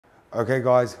Okay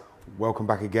guys, welcome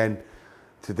back again.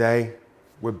 Today,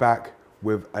 we're back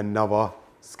with another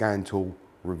scan tool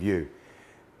review.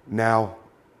 Now,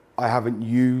 I haven't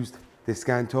used this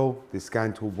scan tool. This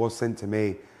scan tool was sent to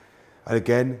me,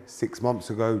 again, 6 months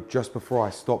ago, just before I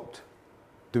stopped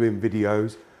doing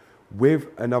videos with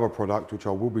another product, which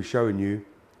I will be showing you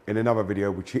in another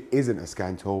video, which isn't a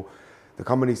scan tool. The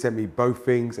company sent me both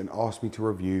things and asked me to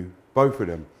review both of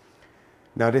them.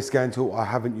 Now this scan tool, I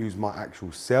haven't used my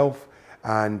actual self,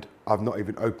 and I've not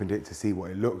even opened it to see what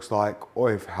it looks like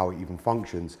or how it even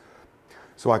functions.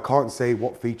 So I can't say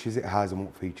what features it has and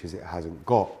what features it hasn't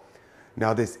got.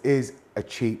 Now this is a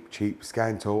cheap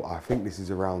scan tool. I think this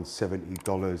is around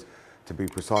 $70 to be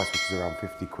precise, which is around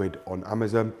 50 quid on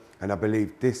Amazon. And I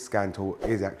believe this scan tool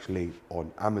is actually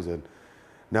on Amazon.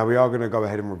 Now we are gonna go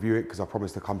ahead and review it because I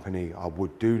promised the company I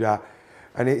would do that.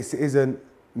 And it isn't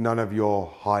none of your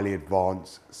highly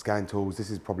advanced scan tools. This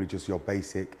is probably just your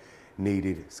basic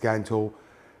needed scan tool.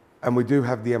 And we do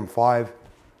have the M5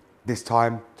 this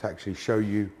time to actually show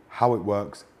you how it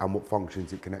works and what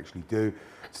functions it can actually do.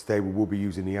 Today we will be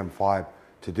using the M5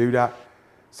 to do that.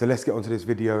 So let's get onto this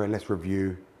video and let's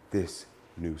review this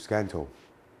new scan tool.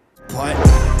 What?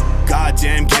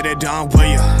 Goddamn, get it done, will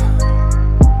ya?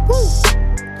 Woo!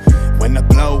 When the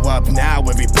blow up now,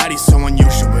 everybody's so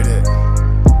unusual with it.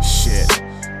 Shit.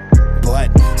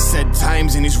 But said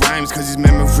times in his rhymes cause his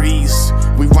memories.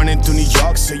 We running through New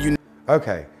York, so you know.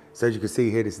 Okay, so as you can see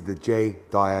here, this is the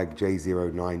JDIAG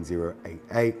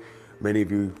J09088. Many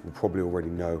of you will probably already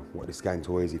know what the scan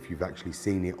tool is if you've actually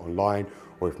seen it online,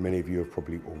 or if many of you have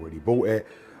probably already bought it.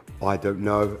 I don't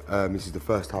know. This is the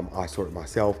first time I saw it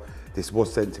myself. This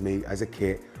was sent to me as a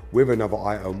kit with another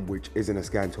item, which isn't a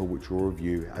scan tool, which we'll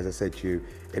review, as I said to you,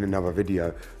 in another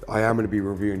video. I am going to be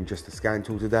reviewing just the scan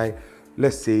tool today.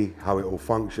 Let's see how it all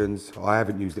functions. I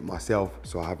haven't used it myself,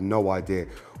 so I have no idea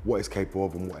what it's capable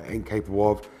of and what it ain't capable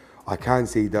of. I can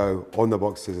see though, on the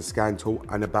box there's a scan tool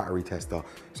and a battery tester.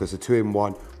 So it's a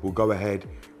 2-in-1. We'll go ahead,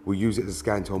 we'll use it as a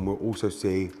scan tool, and we'll also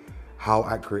see how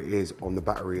accurate it is on the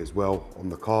battery as well on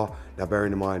the car. Now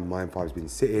bearing in mind, my M5 has been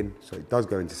sitting, so it does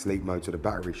go into sleep mode, so the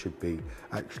battery should be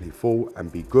actually full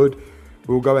and be good.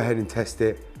 We'll go ahead and test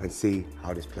it and see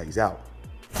how this plays out.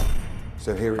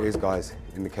 So here it is guys,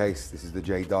 in the case. This is the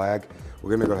JDIAG.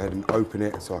 We're gonna go ahead and open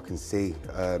it so I can see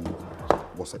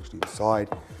what's actually inside.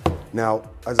 Now,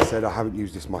 as I said, I haven't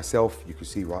used this myself. You can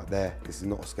see right there, this is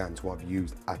not a scan tool I've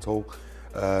used at all.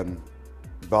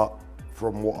 But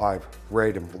from what I've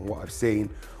read and from what I've seen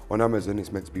on Amazon,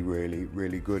 it's meant to be really,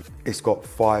 really good. It's got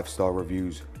 5-star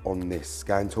reviews on this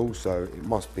scan tool, so it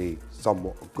must be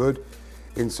somewhat good.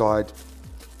 Inside,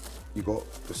 you've got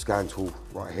the scan tool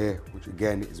right here, which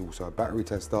again is also a battery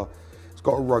tester. It's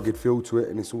got a rugged feel to it,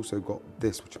 and it's also got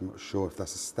this, which I'm not sure if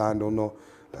that's a stand or not.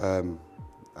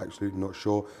 Actually not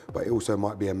sure, but it also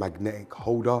might be a magnetic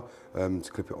holder to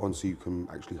clip it on so you can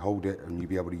actually hold it and you'll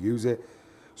be able to use it.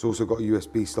 It's also got a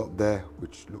USB slot there,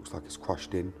 which looks like it's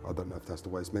crushed in. I don't know if that's the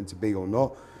way it's meant to be or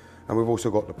not. And we've also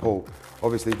got the port.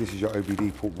 Obviously, this is your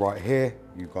OBD port right here.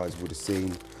 You guys would have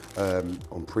seen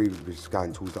on previous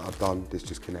scan tools that I've done, this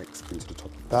just connects into the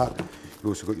top of that. You've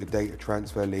also got your data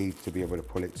transfer lead to be able to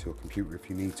pull it to your computer if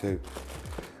you need to.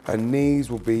 And these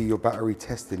will be your battery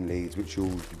testing leads, which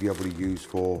you'll be able to use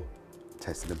for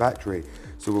testing the battery.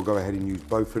 So we'll go ahead and use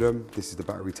both of them. This is the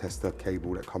battery tester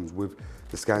cable that comes with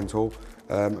the scan tool.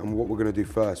 And what we're gonna do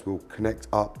first, we'll connect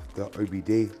up the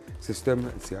OBD system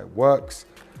and see how it works.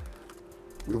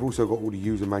 We've also got all the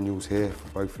user manuals here for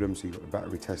both of them. So you've got the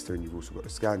battery tester and you've also got the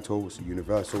scan tool. It's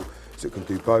universal, so it can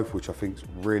do both, which I think is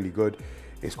really good.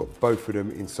 It's got both of them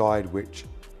inside, which,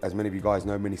 as many of you guys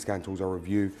know, many scan tools I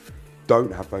review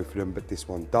don't have both of them, but this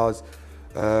one does.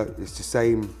 It's the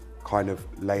same kind of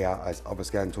layout as other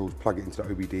scan tools. Plug it into the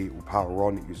OBD, it will power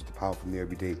on. It uses the power from the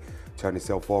OBD, turn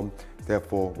itself on.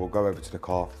 Therefore, we'll go over to the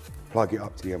car, plug it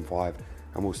up to the M5,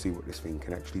 and we'll see what this thing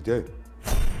can actually do.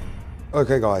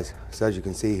 Okay guys, so as you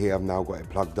can see here, I've now got it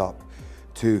plugged up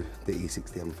to the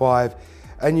E60 M5,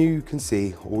 and you can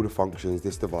see all the functions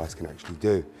this device can actually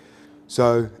do.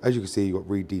 So as you can see, you've got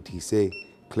read DTC,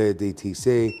 clear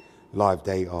DTC, live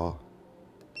data,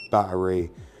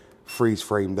 battery, freeze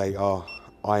frame data,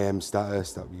 IM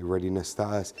status, that would be readiness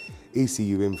status,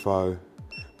 ECU info,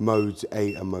 modes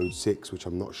 8 and mode 6, which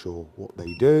I'm not sure what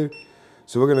they do.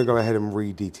 So we're gonna go ahead and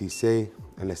read DTC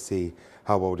and let's see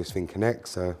how well this thing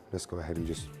connects. So let's go ahead and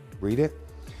just read it.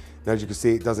 Now, as you can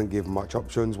see, it doesn't give much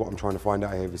options. What I'm trying to find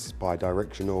out here if it's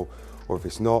bi-directional or if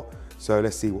it's not. So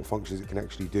let's see what functions it can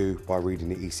actually do by reading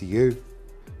the ECU.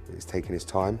 It's taking its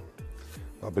time.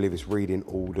 I believe it's reading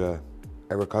all the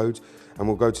error codes. and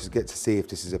we'll go to get to see if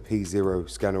this is a P0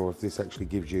 scanner or if this actually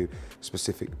gives you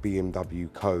specific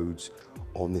BMW codes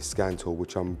on this scan tool,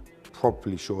 which I'm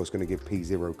probably sure is going to give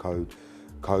P0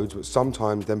 codes, but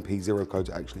sometimes them P0 codes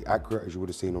are actually accurate, as you would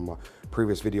have seen on my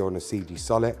previous video on the CG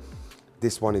Solid.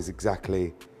 This one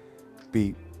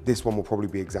will probably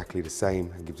be exactly the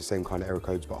same and give the same kind of error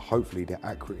codes, but hopefully they're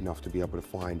accurate enough to be able to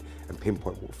find and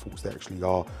pinpoint what faults they actually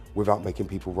are without making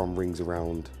people run rings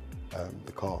around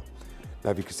the car.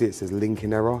 Now, if you can see, it says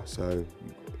linking error, so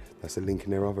that's a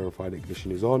linking error, verified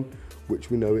ignition is on,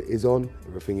 which we know it is on,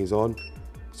 everything is on,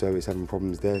 so it's having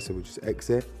problems there, so we'll just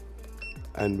exit,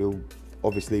 and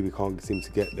obviously we can't seem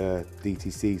to get the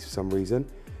DTCs for some reason.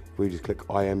 We just click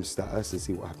IM status and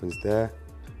see what happens there.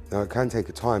 Now, it can take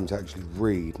a time to actually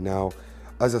read. Now,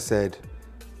 as I said,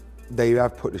 they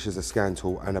have put this as a scan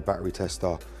tool and a battery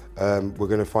tester. We're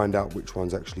going to find out which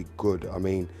one's actually good. I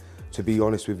mean, to be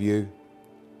honest with you,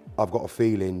 I've got a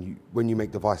feeling when you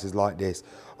make devices like this,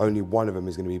 only one of them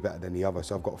is going to be better than the other.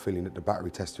 So I've got a feeling that the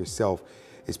battery tester itself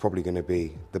is probably going to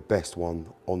be the best one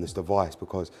on this device,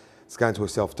 because scan tool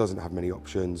itself doesn't have many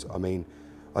options. I mean,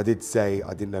 I did say I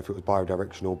didn't know if it was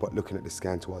bidirectional, but looking at the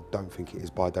scan tool, I don't think it is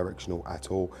bidirectional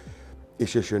at all.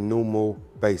 It's just your normal,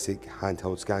 basic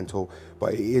handheld scan tool,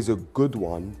 but it is a good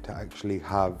one to actually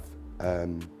have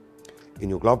in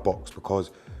your glove box,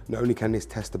 because not only can this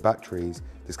test the batteries,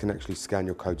 this can actually scan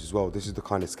your codes as well. This is the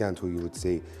kind of scan tool you would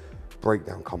see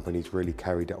breakdown companies really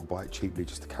carry that will buy it cheaply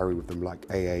just to carry with them, like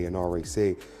AA and RAC.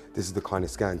 This is the kind of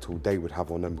scan tool they would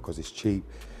have on them because it's cheap,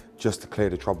 just to clear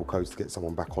the trouble codes to get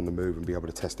someone back on the move and be able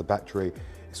to test the battery.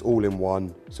 It's all in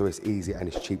one, so it's easy and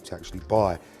it's cheap to actually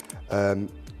buy.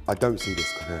 I don't see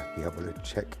this gonna be able to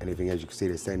check anything. As you can see,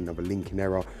 they're saying another linking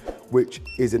error, which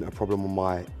isn't a problem on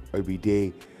my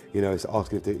OBD. You know, it's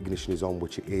asking if the ignition is on,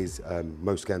 which it is.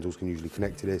 Most scan tools can usually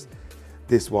connect to this.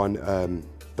 This one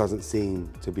doesn't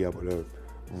seem to be able to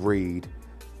read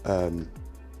the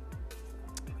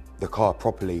car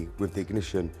properly with the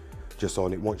ignition just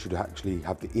on. It wants you to actually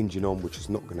have the engine on, which is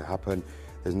not going to happen.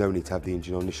 There's no need to have the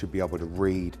engine on. This should be able to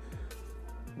read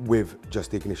with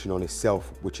just the ignition on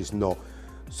itself, which is not.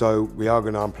 So we are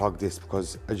going to unplug this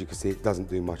because, as you can see, it doesn't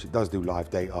do much. It does do live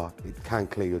data. It can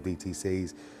clear your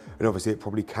DTCs, and obviously it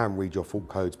probably can read your fault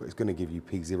codes, but it's going to give you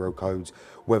P0 codes.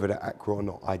 Whether they're accurate or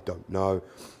not, I don't know.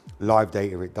 Live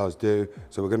data it does do.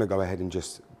 So we're going to go ahead and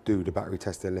just do the battery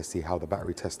tester, and let's see how the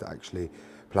battery tester actually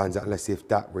plans out. Let's see if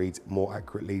that reads more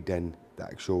accurately than the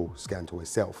actual scan tool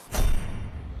itself.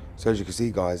 So as you can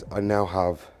see, guys, I now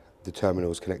have the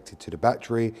terminals connected to the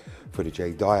battery for the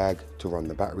JDIAG to run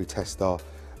the battery tester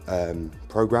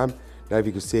program. Now, if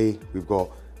you can see, we've got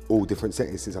all different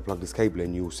settings since I plugged this cable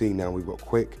in. You'll see now we've got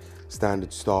quick,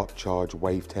 standard, start, charge,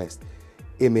 wave test,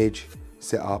 image,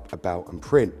 setup, about, and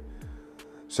print.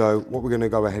 So what we're going to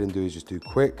go ahead and do is just do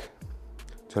quick,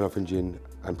 turn off engine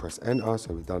and press enter.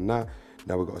 So we've done that.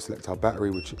 Now we've got to select our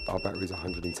battery, which our battery is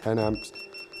 110 amps.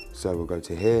 So we'll go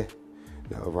to here.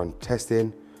 Now we'll run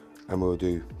testing and we'll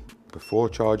do before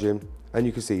charging. And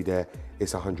you can see there,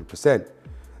 it's 100%.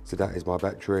 So that is my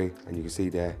battery. And you can see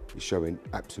there, it's showing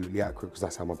absolutely accurate because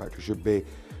that's how my battery should be,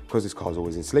 because this car's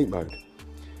always in sleep mode.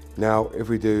 Now, if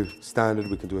we do standard,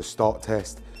 we can do a start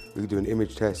test. We can do an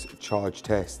image test, a charge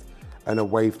test, and a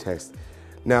wave test.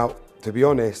 Now, to be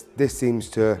honest, this seems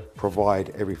to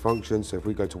provide every function. So if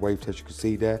we go to wave test, you can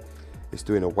see there, it's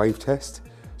doing a wave test.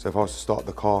 So if I was to start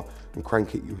the car and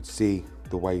crank it, you would see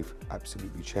the wave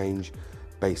absolutely change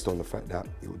based on the fact that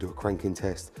it will do a cranking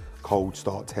test, cold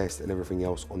start test, and everything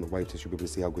else on the wave test. You'll be able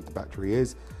to see how good the battery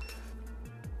is.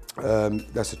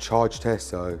 That's a charge test,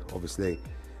 so obviously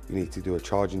you need to do a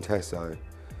charging test, so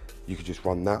you could just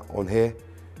run that on here.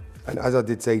 And as I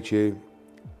did say to you,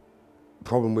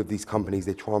 problem with these companies,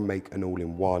 they try and make an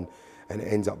all-in-one, and it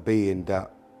ends up being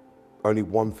that only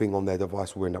one thing on their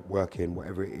device will end up working,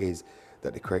 whatever it is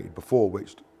that they created before,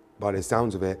 which by the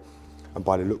sounds of it and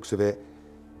by the looks of it,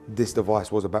 this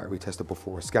device was a battery tester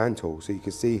before a scan tool. So you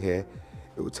can see here,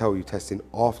 it will tell you testing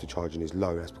after charging is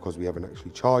low. That's because we haven't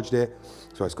actually charged it.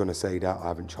 So it's going to say that I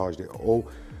haven't charged it at all,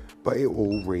 but it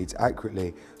all reads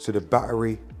accurately. So the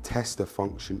battery tester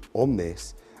function on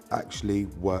this actually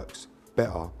works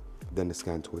better than the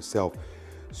scan tool itself.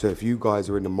 So if you guys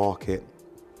are in the market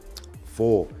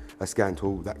for a scan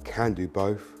tool that can do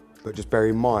both, but just bear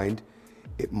in mind,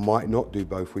 it might not do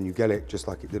both when you get it, just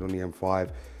like it did on the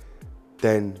M5,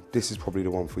 then this is probably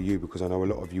the one for you, because I know a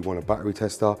lot of you want a battery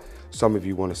tester, some of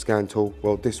you want a scan tool.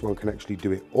 Well, this one can actually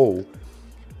do it all,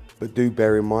 but do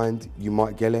bear in mind, you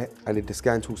might get it, and if the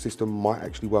scan tool system might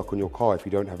actually work on your car if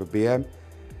you don't have a BM,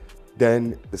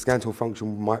 then the scan tool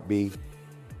function might be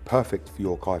perfect for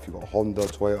your car. If you've got a Honda,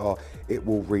 Toyota, it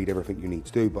will read everything you need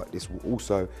to do, but this will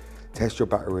also test your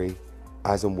battery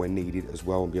as and when needed as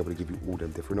well, and be able to give you all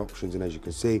them different options. And as you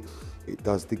can see, it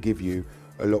does give you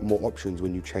a lot more options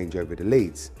when you change over the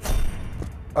leads.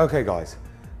 Okay guys,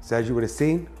 so as you would have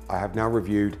seen, I have now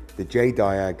reviewed the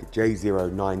JDIAG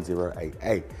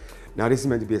J09088. Now this is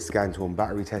meant to be a scan tool and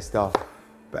battery tester,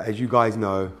 but as you guys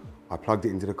know, I plugged it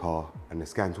into the car and the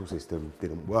scan tool system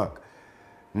didn't work.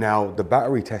 Now the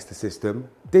battery tester system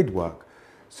did work.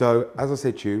 So as I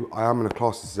said to you, I am going to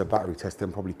class this as a battery tester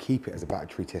and probably keep it as a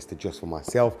battery tester just for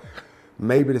myself.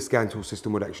 Maybe the scan tool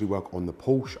system would actually work on the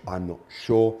Porsche, I'm not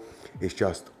sure. It's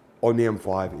just on the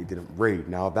M5, it didn't read.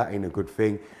 Now that ain't a good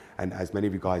thing. And as many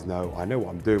of you guys know, I know what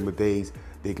I'm doing with these.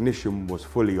 The ignition was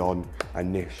fully on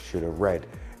and this should have read.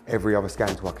 Every other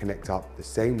scan tool I connect up the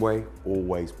same way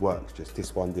always works. Just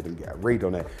this one didn't get a read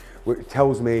on it, which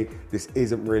tells me this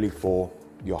isn't really for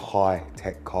your high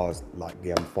tech cars like the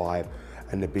M5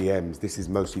 and the BMs. This is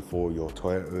mostly for your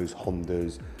Toyotas,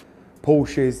 Hondas,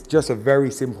 Porsches, just a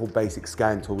very simple basic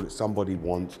scan tool that somebody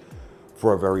wants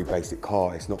for a very basic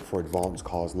car. It's not for advanced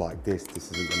cars like this.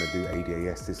 This isn't going to do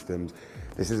ADAS systems.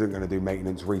 This isn't going to do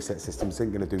maintenance reset systems. This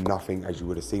isn't going to do nothing, as you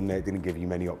would have seen there. It didn't give you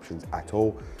many options at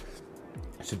all.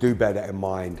 So do bear that in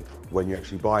mind when you're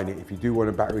actually buying it. If you do want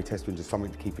a battery tester and just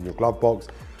something to keep in your glove box,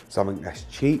 something that's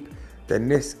cheap, then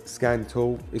this scan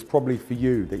tool is probably for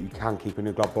you, that you can keep in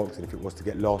your glove box. And if it was to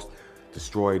get lost,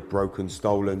 destroyed, broken,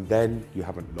 stolen, then you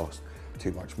haven't lost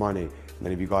too much money.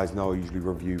 Many of you guys know I usually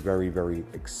review very, very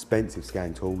expensive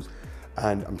scan tools,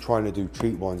 and I'm trying to do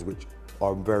cheap ones which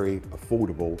are very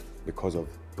affordable because of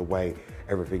the way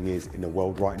everything is in the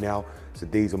world right now. So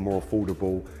these are more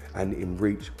affordable and in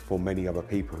reach for many other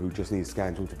people who just need a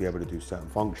scan tool to be able to do certain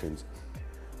functions.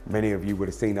 Many of you would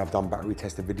have seen I've done battery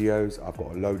tester videos. I've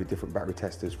got a load of different battery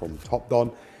testers from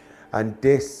TOPDON, and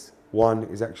this one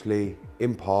is actually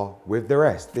in par with the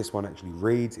rest. This one actually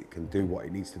reads, it can do what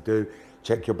it needs to do,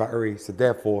 check your battery. So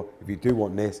therefore, if you do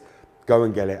want this, go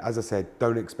and get it. As I said,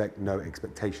 don't expect no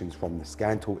expectations from the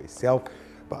scan tool itself.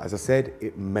 But as I said,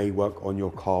 it may work on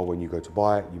your car when you go to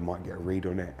buy it. You might get a read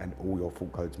on it and all your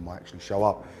fault codes might actually show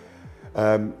up.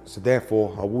 So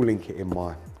therefore, I will link it in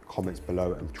my comments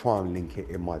below and try and link it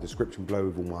in my description below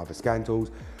with all my other scan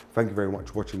tools. Thank you very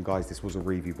much for watching, guys. This was a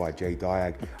review by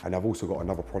JDIAG, and I've also got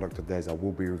another product of theirs I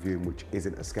will be reviewing which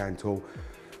isn't a scan tool.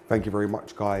 Thank you very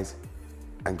much, guys,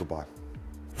 and goodbye.